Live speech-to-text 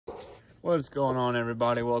What's going on,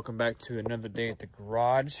 everybody? Welcome back to another day at the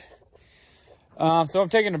garage. So I'm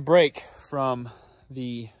taking a break from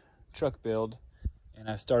the truck build, and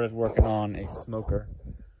I started working on a smoker.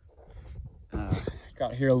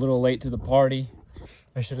 Got here a little late to the party.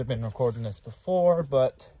 I should have been recording this before,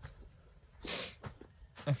 but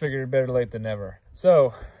I figured better late than never.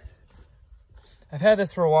 So I've had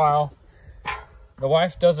this for a while. The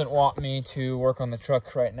wife doesn't want me to work on the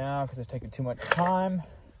truck right now because it's taking too much time.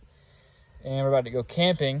 And we're about to go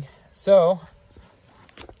camping, so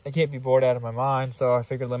I can't be bored out of my mind. So I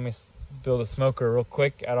figured let me build a smoker real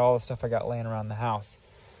quick out of all the stuff I got laying around the house.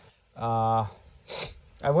 I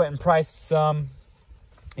went and priced some,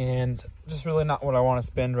 and just really not what I want to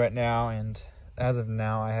spend right now. And as of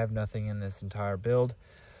now, I have nothing in this entire build.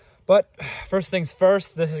 But first things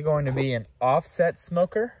first, this is going to be an offset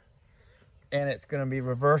smoker, and it's going to be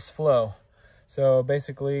reverse flow. So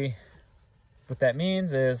basically, what that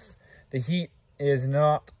means is the heat is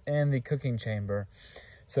not in the cooking chamber.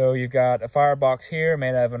 So you've got a firebox here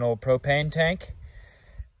made out of an old propane tank.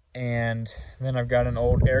 And then I've got an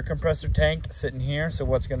old air compressor tank sitting here. So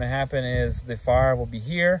what's gonna happen is the fire will be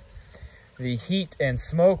here. The heat and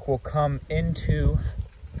smoke will come into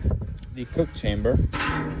the cook chamber.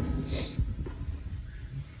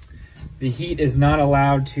 The heat is not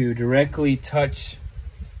allowed to directly touch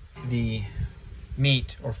the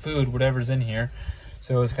meat or food, whatever's in here.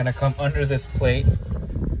 So it's gonna come under this plate,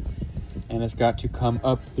 and it's got to come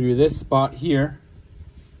up through this spot here,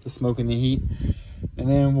 the smoke and the heat, and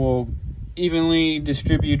then we'll evenly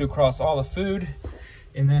distribute across all the food,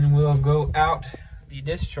 and then we'll go out the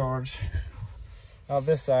discharge out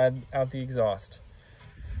this side, out the exhaust.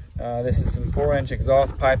 This is some 4-inch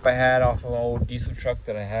exhaust pipe I had off of an old diesel truck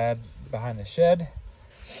that I had behind the shed.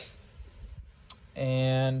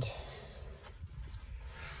 And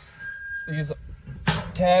these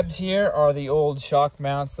tabs here are the old shock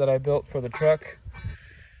mounts that I built for the truck.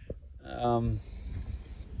 The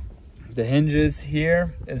hinges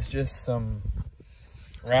here is just some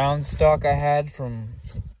round stock I had from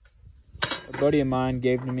a buddy of mine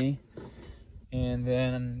gave to me. And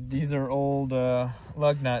then these are old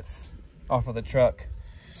lug nuts off of the truck.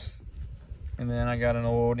 And then I got an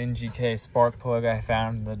old NGK spark plug I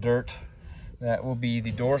found in the dirt. That will be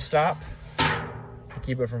the door stop to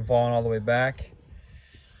keep it from falling all the way back.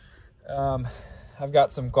 I've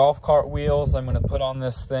got some golf cart wheels I'm going to put on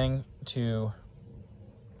this thing to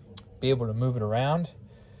be able to move it around.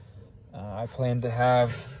 I plan to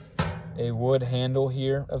have a wood handle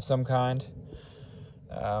here of some kind,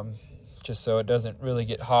 just so it doesn't really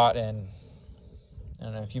get hot. And I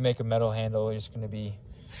don't know, if you make a metal handle, it's going to be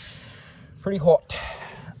pretty hot.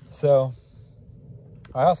 So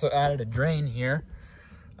I also added a drain here.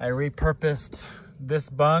 I repurposed this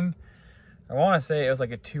bung. I want to say it was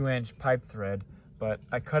like a 2-inch pipe thread, but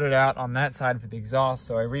I cut it out on that side for the exhaust,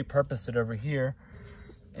 so I repurposed it over here.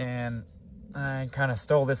 And I kind of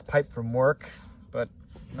stole this pipe from work, but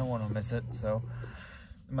no one will miss it. So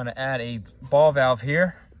I'm going to add a ball valve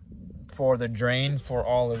here for the drain for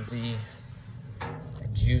all of the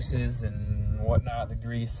juices and whatnot, the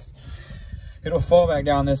grease. It'll fall back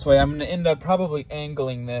down this way. I'm going to end up probably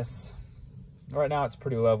angling this. Right now it's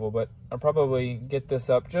pretty level, but I'll probably get this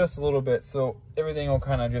up just a little bit so everything will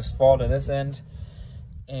kind of just fall to this end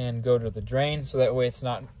and go to the drain, so that way it's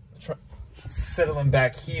not settling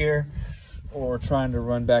back here or trying to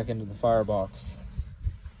run back into the firebox.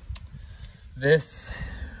 This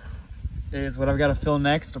is what I've got to fill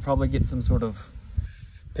next. I'll probably get some sort of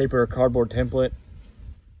paper or cardboard template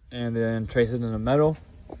and then trace it in the metal.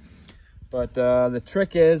 But the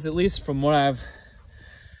trick is, at least from what I've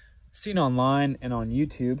seen online and on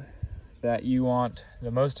YouTube, that you want the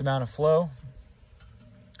most amount of flow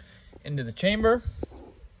into the chamber.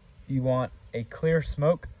 You want a clear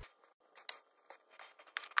smoke.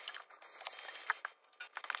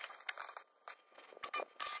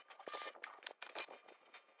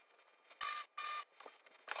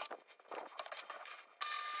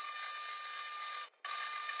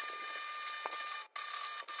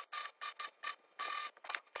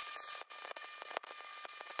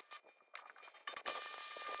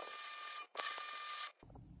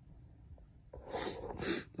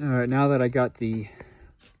 All right, now that I got the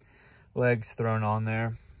legs thrown on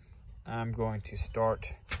there, I'm going to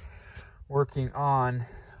start working on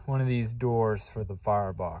one of these doors for the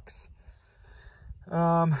firebox.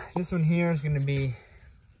 This one here is going to be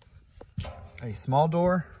a small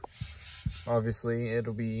door. Obviously,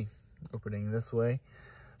 it'll be opening this way,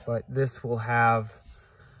 but this will have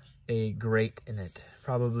a grate in it.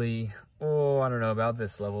 Probably, oh, I don't know, about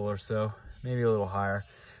this level or so, maybe a little higher.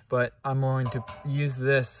 but I'm going to use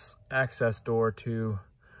this access door to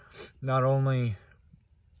not only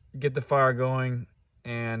get the fire going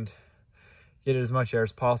and get as much air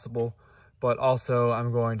as possible, but also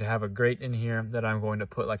I'm going to have a grate in here that I'm going to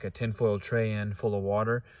put like a tinfoil tray in full of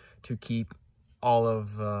water to keep all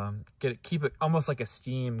of, keep it almost like a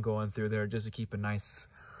steam going through there, just to keep a nice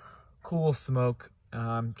cool smoke,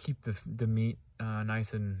 keep the meat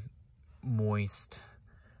nice and moist,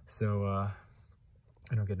 so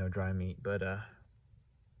I don't get no dry meat. But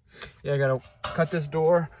yeah, I gotta cut this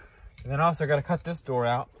door, and then also I gotta cut this door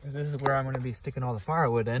out, because this is where I'm gonna be sticking all the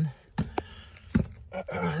firewood in.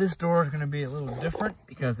 This door is gonna be a little different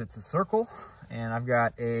because it's a circle, and I've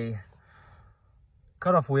got a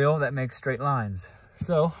cutoff wheel that makes straight lines.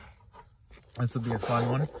 So this will be a fun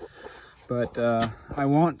one. But I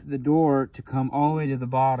want the door to come all the way to the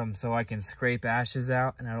bottom so I can scrape ashes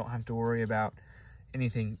out, and I don't have to worry about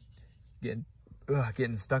anything getting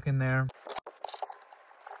stuck in there.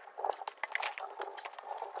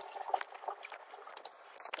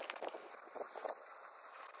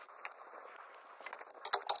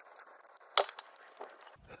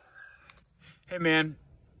 Hey man,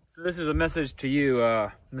 so this is a message to you,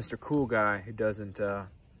 Mr. Cool Guy who doesn't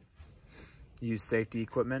use safety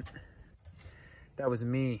equipment. That was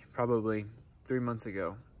me probably 3 months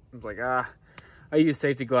ago. I was like, I use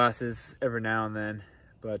safety glasses every now and then,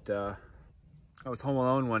 but I was home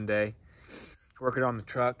alone one day, working on the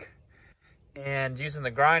truck and using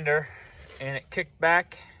the grinder, and it kicked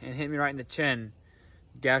back and hit me right in the chin.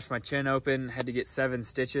 Gashed my chin open, had to get 7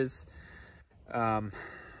 stitches. I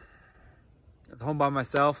was home by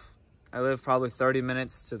myself. I live probably 30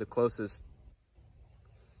 minutes to the closest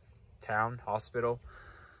town, hospital.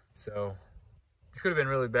 So it could have been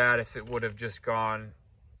really bad if it would have just gone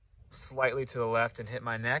slightly to the left and hit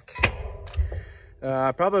my neck.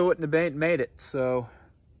 I probably wouldn't have made it. So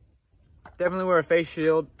definitely wear a face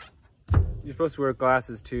shield. You're supposed to wear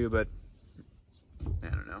glasses too, but I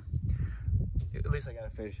don't know. At least I got a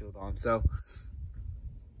face shield on. So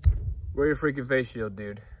wear your freaking face shield,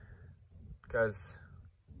 dude. Because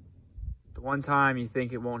the one time you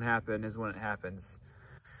think it won't happen is when it happens.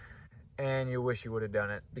 And you wish you would have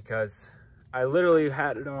done it, because I literally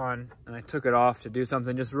had it on and I took it off to do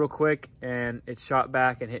something just real quick, and it shot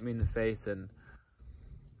back and hit me in the face, and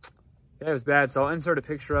yeah, it was bad. So I'll insert a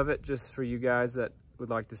picture of it just for you guys that would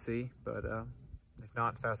like to see, but if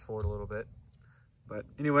not, fast forward a little bit. But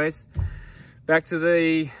anyways, back to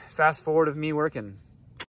the fast forward of me working.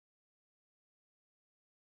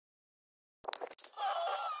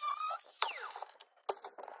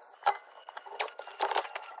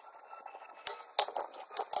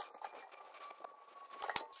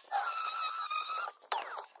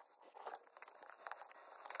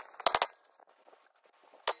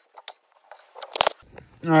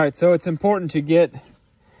 All right, so it's important to get,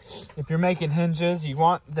 if you're making hinges, you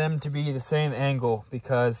want them to be the same angle,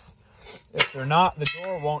 because if they're not, the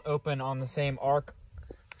door won't open on the same arc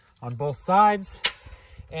on both sides,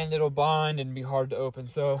 and it'll bind and be hard to open.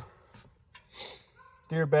 So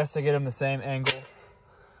do your best to get them the same angle.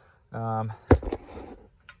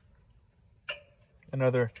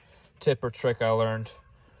 Another tip or trick I learned.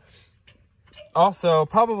 Also,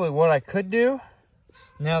 probably what I could do,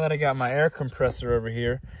 now that I got my air compressor over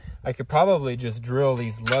here, I could probably just drill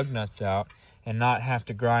these lug nuts out and not have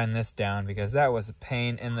to grind this down, because that was a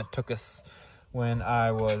pain in the tuchus when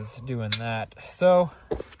I was doing that. So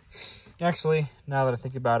actually, now that I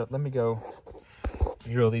think about it, let me go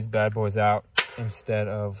drill these bad boys out instead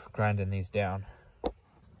of grinding these down.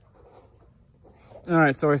 All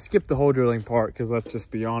right, so I skipped the hole drilling part, because let's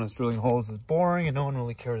just be honest, drilling holes is boring and no one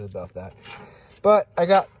really cares about that. But I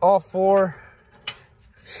got all 4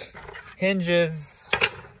 hinges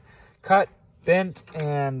cut, bent,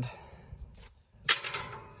 and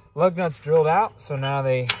lug nuts drilled out, so now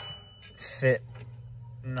they fit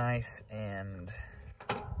nice and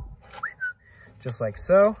just like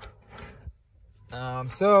so.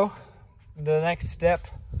 So the next step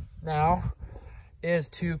now is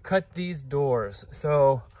to cut these doors.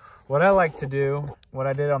 So what I like to do, what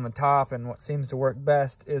I did on the top and what seems to work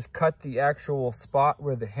best, is cut the actual spot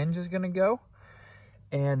where the hinge is going to go,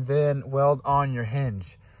 and then weld on your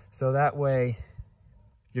hinge. So that way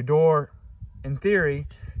your door, in theory,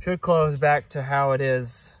 should close back to how it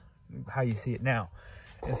is, how you see it now,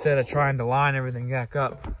 instead of trying to line everything back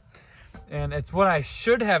up. And it's what I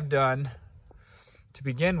should have done to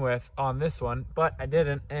begin with on this one, but I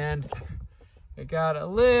didn't, and it got a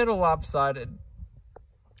little lopsided.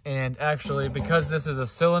 And actually, because this is a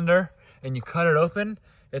cylinder and you cut it open,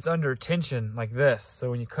 it's under tension like this. So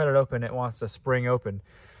when you cut it open, it wants to spring open.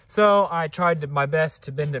 So I tried my best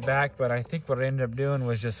to bend it back, but I think what I ended up doing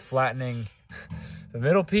was just flattening the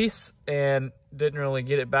middle piece and didn't really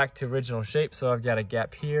get it back to original shape. So I've got a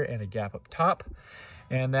gap here and a gap up top.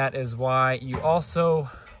 And that is why you also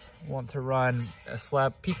want to run a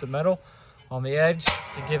slab piece of metal on the edge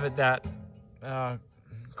to give it that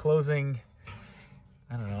closing,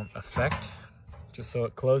 I don't know, effect, just so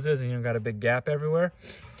it closes and you don't got a big gap everywhere.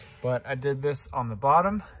 But I did this on the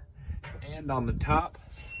bottom and on the top.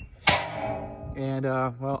 And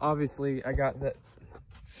well, obviously I got the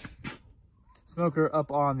smoker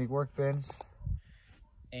up on the workbench,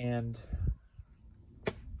 and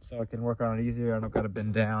so I can work on it easier. I don't got to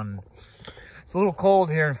bend down. It's a little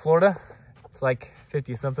cold here in Florida. It's like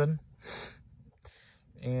 50 something.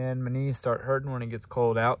 And my knees start hurting when it gets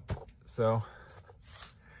cold out. So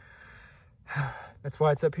that's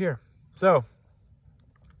why it's up here. So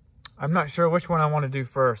I'm not sure which one I want to do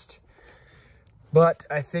first, but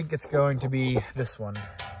I think it's going to be this one.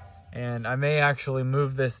 And I may actually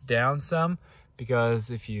move this down some,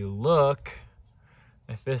 because if you look,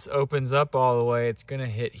 if this opens up all the way, it's gonna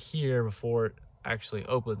hit here before it actually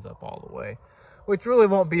opens up all the way, which really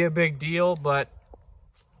won't be a big deal, but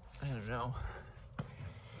I don't know.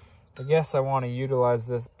 I guess I want to utilize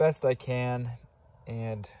this best I can,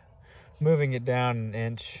 and moving it down an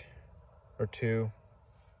inch or two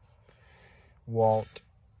won't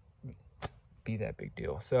be that big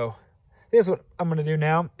deal. So here's what I'm gonna do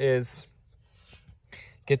now is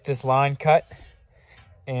get this line cut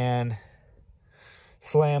and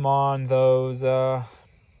slam on those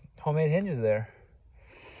homemade hinges there.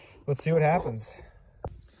 Let's see what happens.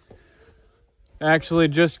 Actually,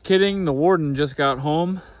 just kidding, the warden just got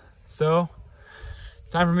home, so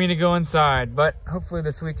it's time for me to go inside. But hopefully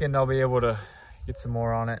this weekend I'll be able to get some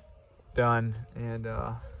more on it done, and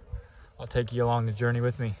I'll take you along the journey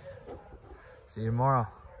with me. See you tomorrow.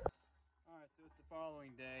 All right, so it's the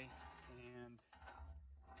following day, and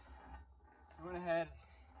I went ahead,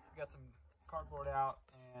 got some cardboard out,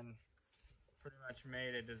 and pretty much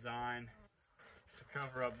made a design to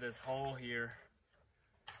cover up this hole here.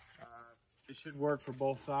 It should work for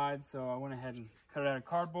both sides, so I went ahead and cut it out of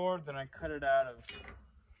cardboard, then I cut it out of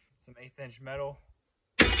some 1/8" metal.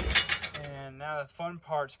 And now the fun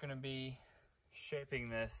part's gonna be shaping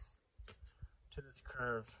this to this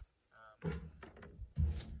curve.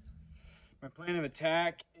 My plan of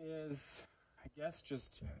attack is, I guess,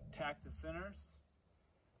 just tack the centers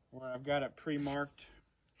where I've got it pre-marked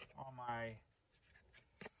on my,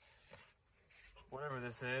 whatever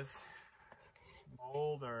this is,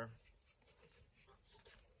 mold, or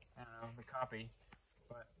I don't know, the copy.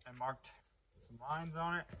 But I marked some lines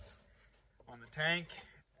on it, on the tank,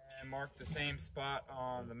 and marked the same spot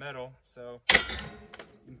on the metal. So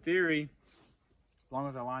in theory, as long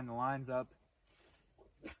as I line the lines up,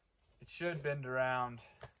 it should bend around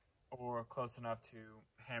or close enough to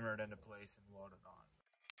hammer it into place and weld it on.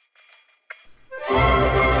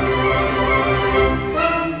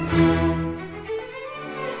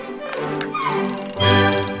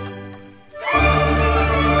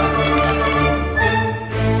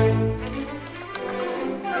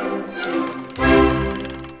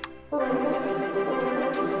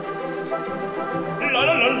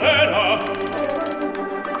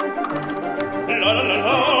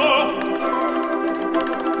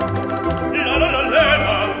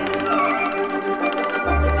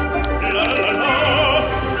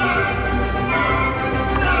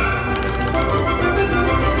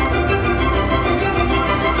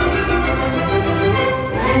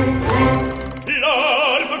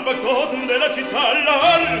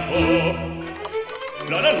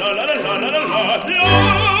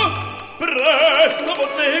 Presto,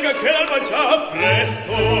 bottega, che l'alba già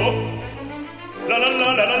presto. La la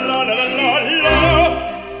la la la la la la la.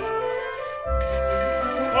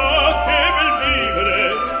 Ah, che bel vivere,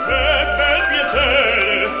 che bel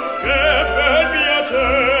piacere, che bel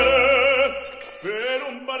piacere per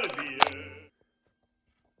un barbiere.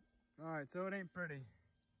 Alright, so it ain't pretty,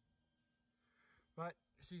 but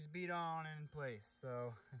she's beat on in place,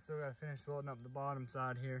 so I still gotta finish welding up the bottom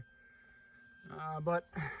side here. But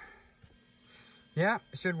yeah,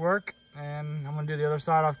 it should work, and I'm gonna do the other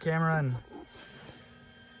side off camera and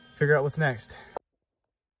figure out what's next.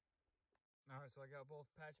 Alright, so I got both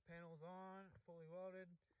patch panels on, fully welded,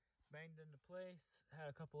 banged into place. Had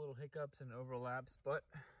a couple little hiccups and overlaps, but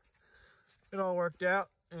it all worked out,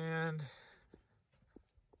 and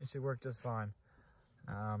it should work just fine.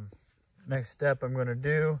 Next step I'm gonna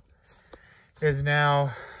do is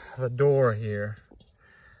now the door here.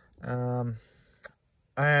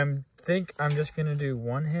 I think I'm just gonna do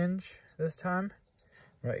one hinge this time,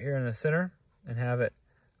 right here in the center, and have it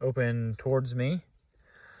open towards me.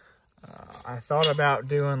 I thought about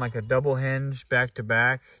doing like a double hinge back to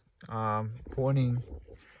back, pointing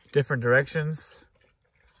different directions.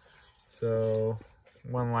 So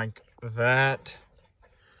one like that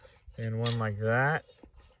and one like that,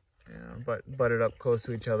 but butted up close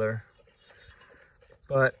to each other.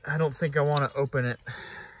 But I don't think I want to open it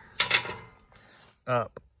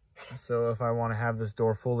up. So if I want to have this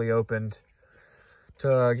door fully opened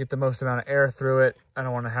to get the most amount of air through it, I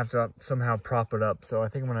don't want to have to somehow prop it up. So I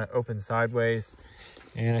think I'm going to open sideways.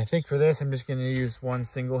 And I think for this, I'm just going to use one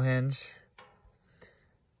single hinge,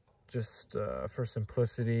 just for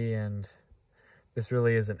simplicity. And this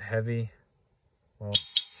really isn't heavy. Well,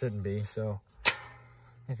 shouldn't be. So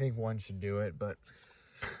I think one should do it, but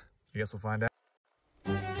I guess we'll find out.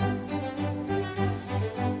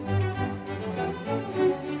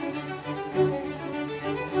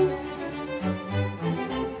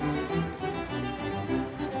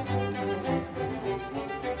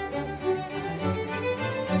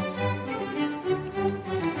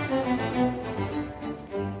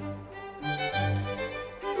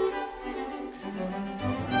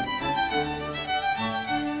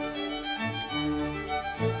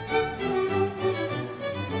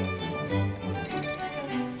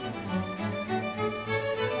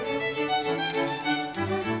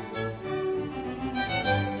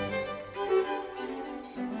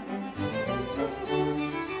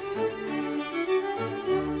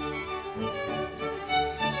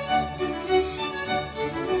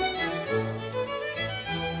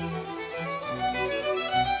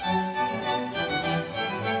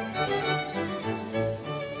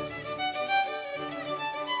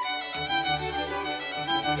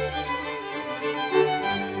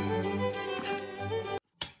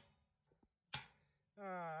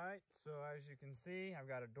 Alright, so as you can see, I've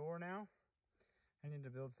got a door now. I need to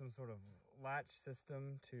build some sort of latch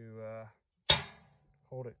system to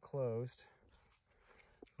hold it closed.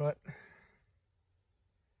 But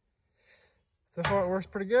so far it works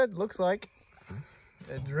pretty good, looks like.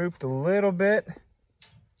 It drooped a little bit,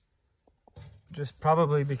 just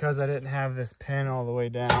probably because I didn't have this pin all the way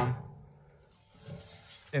down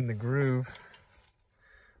in the groove.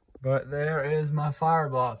 But there is my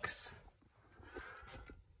firebox.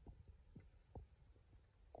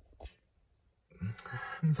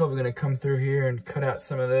 I'm probably gonna come through here and cut out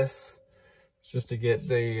some of this just to get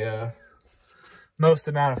the most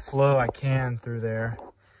amount of flow I can through there.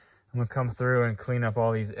 I'm gonna come through and clean up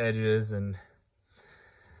all these edges, and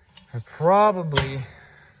I'm probably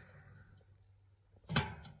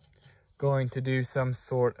going to do some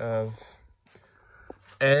sort of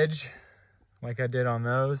edge like I did on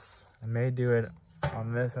those. I may do it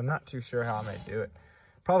on this. I'm not too sure how I may do it.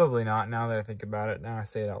 Probably not, now that I think about it. Now I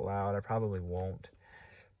say it out loud, I probably won't.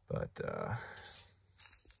 But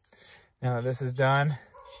now that this is done,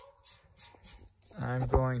 I'm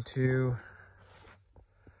going to,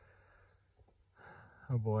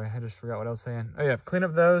 oh boy, I just forgot what I was saying. Oh yeah, clean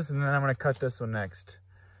up those, and then I'm gonna cut this one next.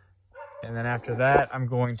 And then after that, I'm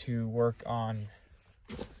going to work on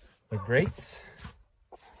the grates.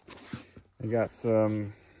 I got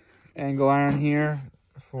some angle iron here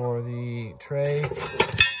for the trays,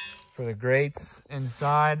 for the grates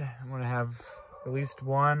inside. I'm gonna have at least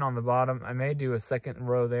one on the bottom. I may do a second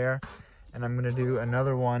row there, and I'm gonna do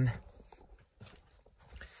another one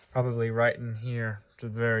probably right in here to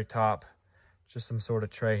the very top. Just some sort of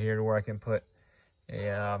tray here to where I can put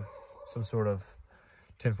a some sort of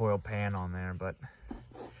tinfoil pan on there. But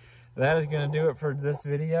that is gonna do it for this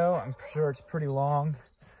video. I'm sure it's pretty long,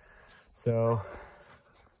 so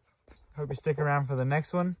hope you stick around for the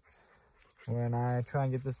next one when I try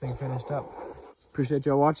and get this thing finished up. Appreciate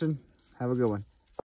y'all watching. Have a good one.